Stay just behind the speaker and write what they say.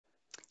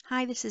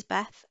Hi, this is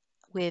Beth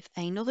with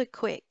another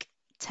quick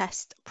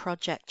test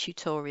project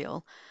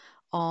tutorial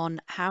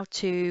on how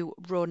to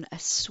run a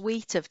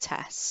suite of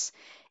tests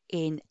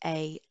in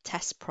a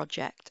test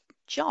project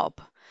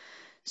job.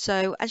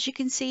 So as you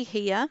can see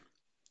here,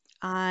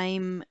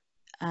 I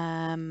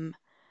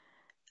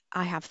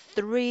have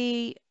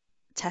 3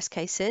 test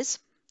cases.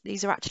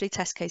 These are actually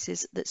test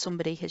cases that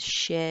somebody has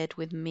shared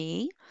with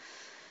me.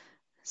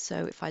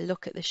 So if I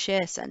look at the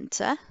Share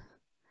Center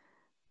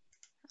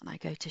and I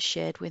go to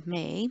Shared with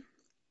Me,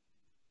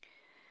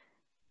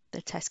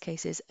 the test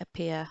cases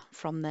appear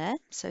from there.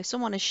 So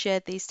someone has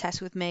shared these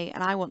tests with me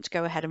and I want to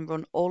go ahead and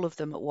run all of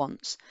them at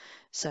once.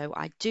 So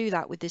I do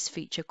that with this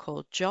feature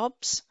called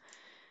Jobs.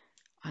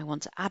 I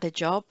want to add a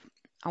job.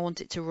 I want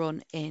it to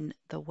run in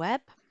the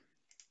web.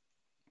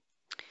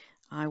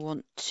 I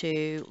want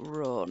to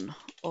run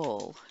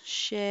all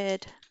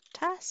shared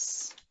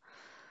tests.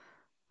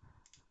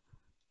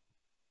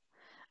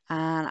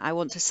 And I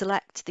want to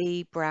select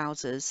the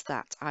browsers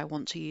that I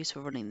want to use for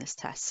running this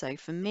test. So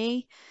for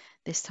me,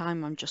 this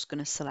time I'm just going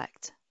to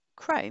select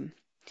Chrome.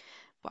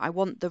 But I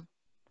want the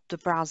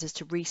browsers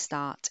to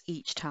restart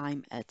each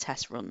time a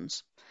test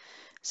runs.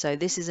 So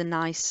this is a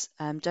nice,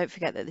 don't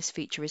forget that this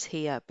feature is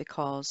here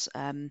because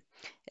it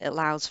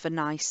allows for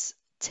nice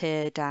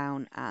tear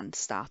down and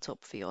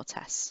startup for your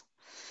tests.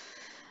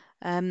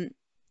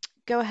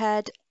 Go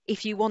ahead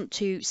if you want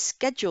to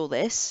schedule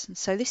this.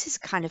 So this is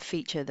kind of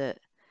feature that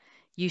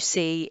you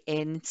see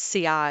in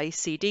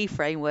CI/CD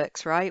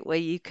frameworks, right? Where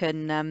you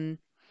can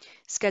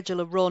schedule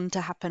a run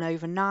to happen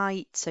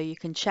overnight, so you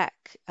can check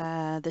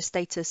the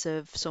status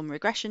of some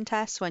regression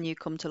tests when you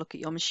come to look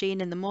at your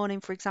machine in the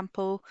morning, for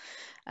example.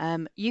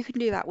 You can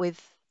do that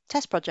with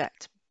Test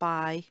Project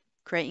by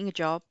creating a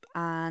job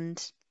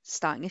and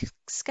starting a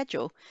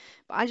schedule.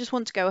 But I just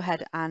want to go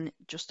ahead and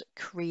just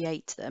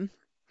create them.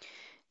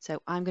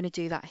 So I'm going to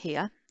do that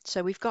here.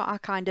 So we've got our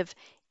kind of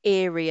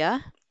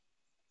area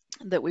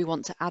that we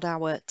want to add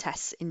our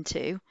tests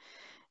into,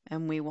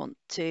 and we want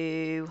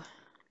to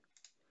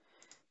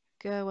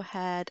go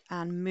ahead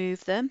and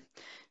move them.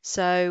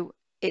 So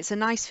it's a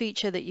nice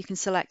feature that you can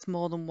select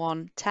more than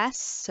one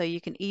test. So you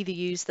can either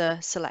use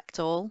the select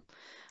all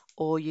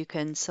or you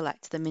can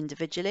select them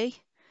individually.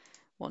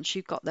 Once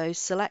you've got those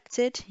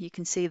selected, you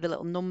can see the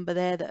little number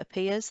there that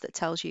appears that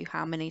tells you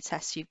how many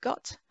tests you've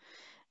got,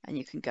 and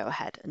you can go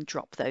ahead and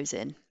drop those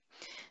in.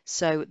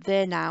 So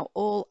they're now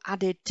all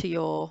added to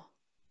your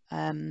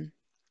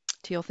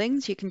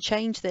things. You can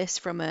change this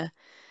from a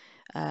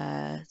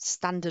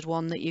standard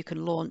one that you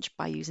can launch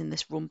by using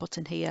this run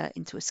button here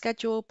into a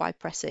schedule by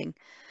pressing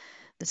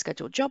the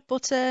schedule job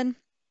button.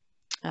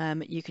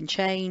 You can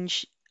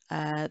change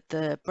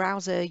the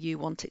browser you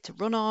want it to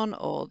run on,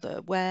 or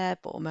the web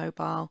or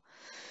mobile,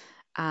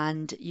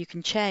 and you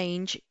can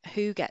change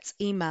who gets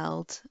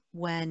emailed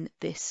when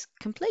this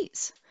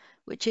completes,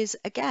 which is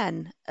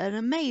again an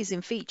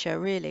amazing feature.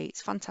 Really,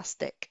 it's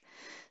fantastic.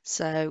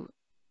 So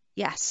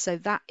yes, so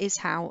that is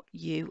how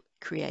you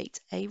create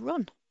a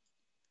run.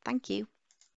 Thank you.